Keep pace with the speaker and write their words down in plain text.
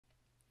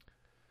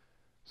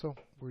So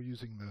we're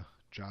using the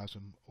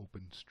JOSM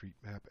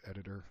OpenStreetMap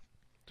editor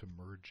to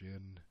merge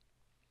in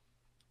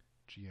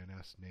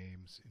GNS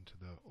names into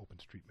the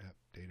OpenStreetMap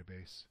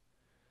database.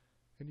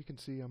 And you can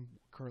see I'm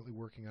currently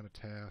working on a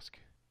task,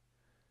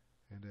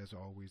 and as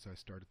always I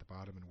start at the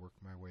bottom and work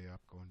my way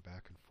up, going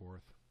back and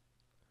forth,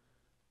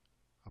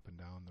 up and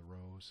down the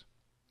rows.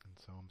 And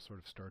so I'm sort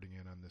of starting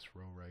in on this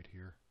row right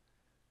here.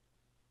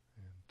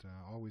 And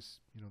always,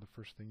 the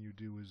first thing you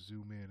do is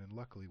zoom in, and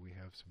luckily we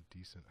have some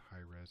decent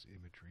high-res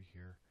imagery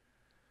here.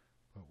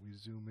 But we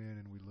zoom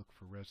in and we look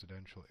for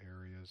residential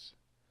areas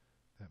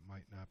that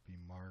might not be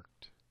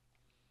marked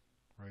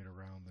right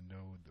around the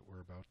node that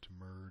we're about to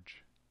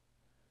merge.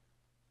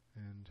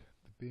 And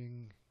the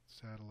Bing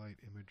satellite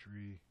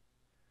imagery,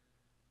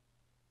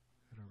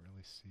 I don't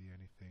really see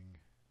anything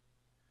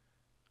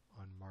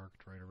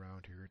unmarked right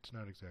around here. It's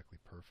not exactly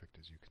perfect,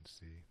 as you can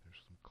see.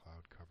 There's some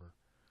cloud cover.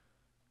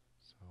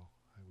 So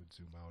I would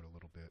zoom out a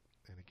little bit.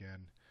 And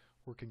again,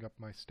 working up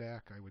my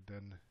stack, I would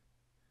then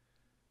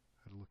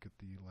look at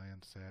the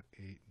Landsat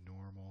 8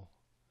 normal.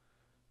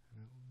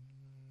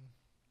 And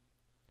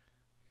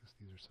I guess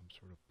these are some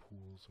sort of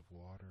pools of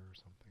water or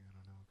something. I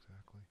don't know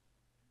exactly.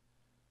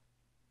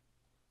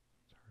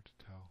 It's hard to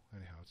tell.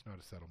 Anyhow, it's not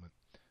a settlement.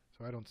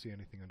 So I don't see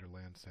anything under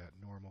Landsat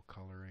normal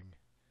coloring.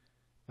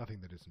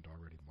 Nothing that isn't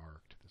already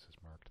marked. This is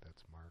marked,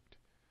 that's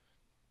marked.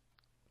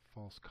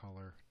 False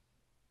color.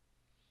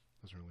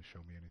 Doesn't really show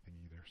me anything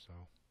either, so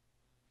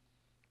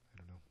I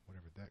don't know,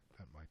 whatever, that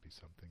might be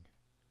something.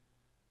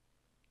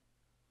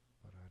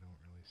 But I don't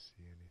really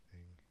see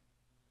anything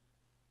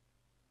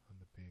on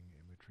the Bing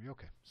imagery.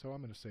 Okay, so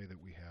I'm going to say that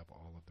we have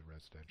all of the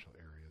residential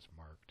areas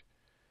marked.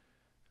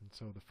 And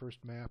so the first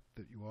map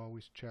that you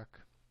always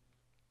check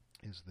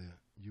is the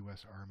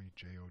U.S. Army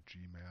JOG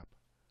map.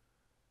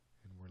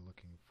 And we're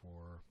looking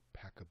for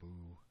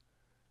Pakaboo.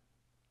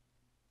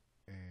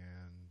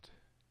 And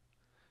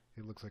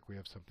it looks like we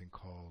have something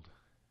called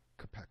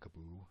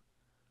Kapakaboo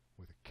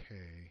with a K.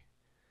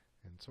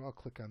 And so I'll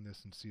click on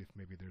this and see if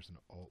maybe there's an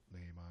alt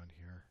name on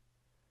here.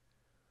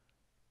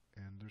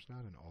 And there's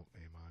not an alt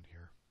name on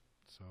here.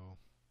 So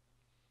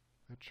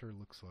that sure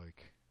looks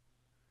like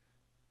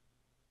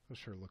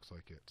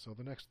it. So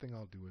the next thing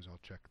I'll do is I'll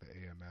check the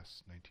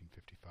AMS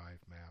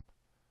 1955 map.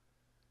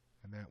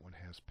 And that one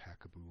has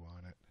Pakaboo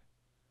on it.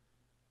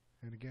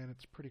 And again,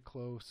 it's pretty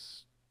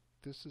close.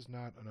 This is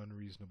not an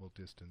unreasonable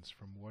distance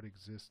from what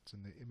exists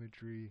in the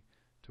imagery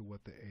to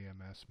what the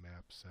AMS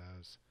map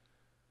says.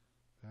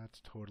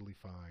 That's totally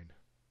fine.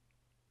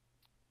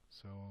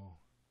 So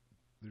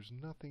there's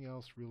nothing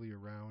else really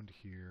around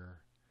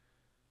here.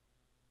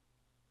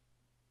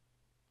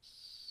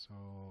 So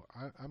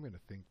I'm going to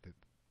think that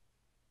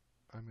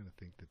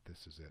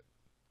this is it.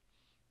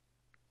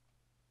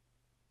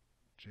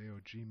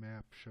 JOG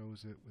map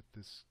shows it with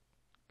this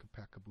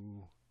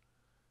Kapakaboo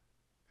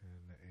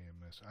and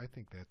the AMS. I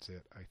think that's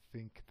it. I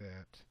think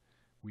that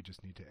we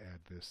just need to add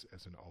this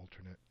as an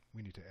alternate.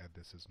 We need to add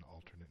this as an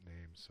alternate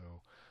name.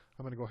 So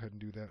I'm going to go ahead and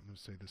do that. I'm going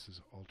to say this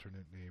is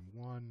alternate name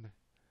 1.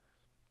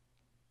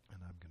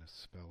 And I'm going to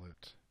spell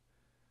it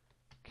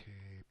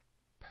Kapakaboo.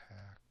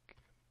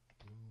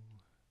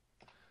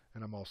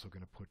 And I'm also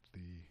going to put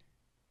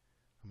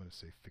I'm going to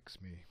say fix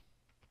me.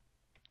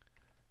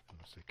 I'm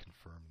going to say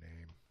confirm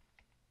name.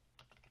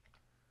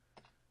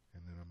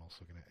 And then I'm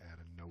also going to add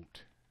a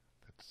note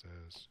that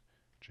says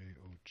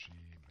JOG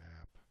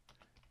map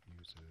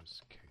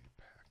uses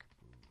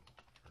Kapakaboo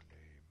for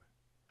name.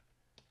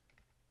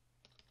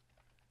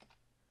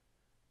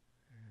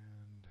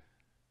 And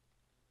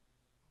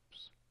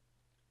oops.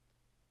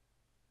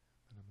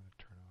 Then I'm going to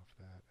turn off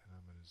that, and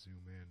I'm going to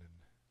zoom in and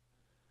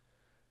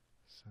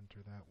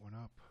center that one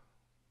up.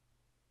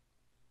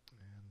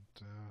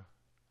 And I'm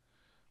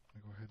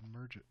going to go ahead and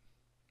merge it.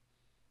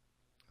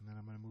 And then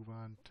I'm going to move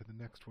on to the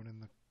next one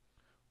in the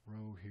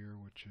row here,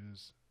 which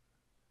is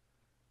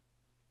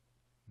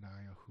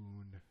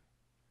Nyahoon.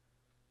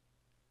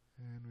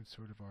 And we've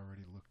sort of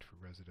already looked for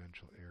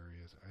residential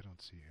areas. I don't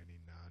see any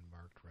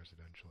non-marked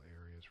residential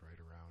areas right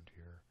around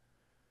here.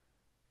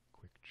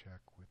 Quick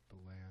check with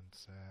the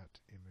Landsat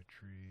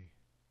imagery.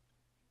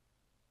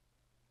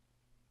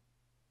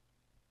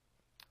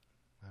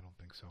 I don't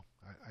think so.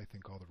 I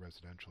think all the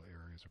residential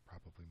areas are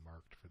probably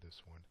marked for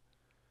this one.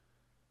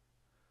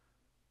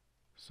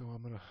 So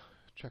I'm going to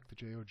check the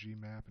JOG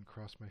map and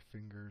cross my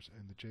fingers,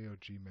 and the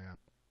JOG map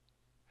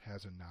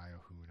has a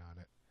Nyahoon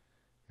on it,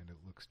 and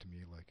it looks to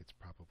me like it's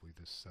probably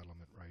this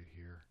settlement right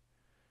here.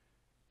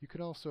 You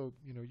could also,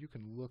 you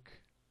can look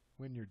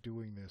when you're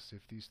doing this,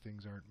 if these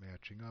things aren't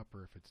matching up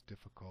or if it's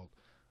difficult,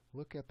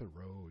 look at the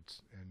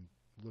roads and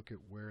look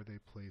at where they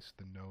place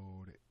the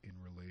node in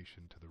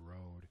relation to the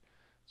road.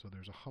 So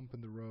there's a hump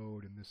in the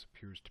road, and this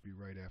appears to be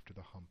right after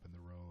the hump in the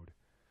road.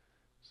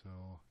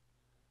 So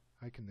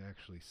I can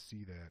actually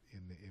see that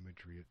in the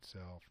imagery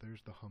itself.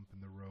 There's the hump in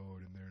the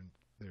road, and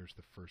there's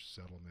the first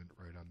settlement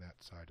right on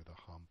that side of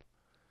the hump,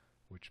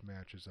 which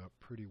matches up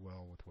pretty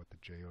well with what the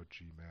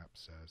JOG map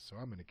says. So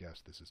I'm going to guess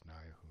this is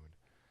Nyahoon.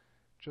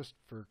 Just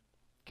for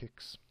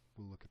kicks,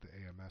 we'll look at the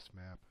AMS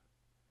map.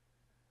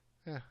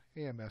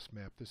 AMS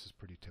map, this is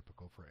pretty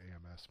typical for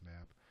AMS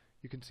map.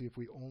 You can see if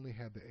we only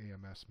had the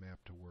AMS map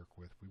to work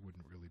with, we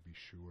wouldn't really be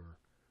sure.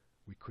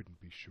 We couldn't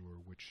be sure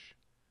which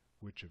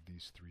of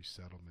these three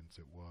settlements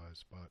it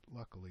was, but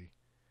luckily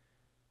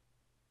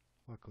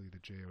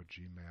the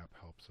JOG map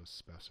helps us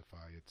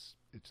specify it's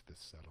this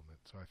settlement,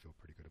 so I feel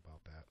pretty good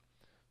about that.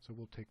 So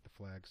we'll take the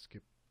flag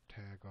skip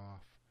tag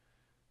off,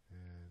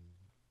 and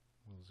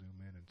we'll zoom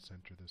in and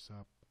center this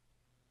up,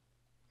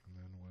 and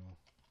then we'll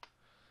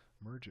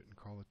merge it and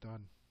call it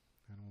done,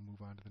 and we'll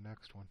move on to the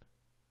next one.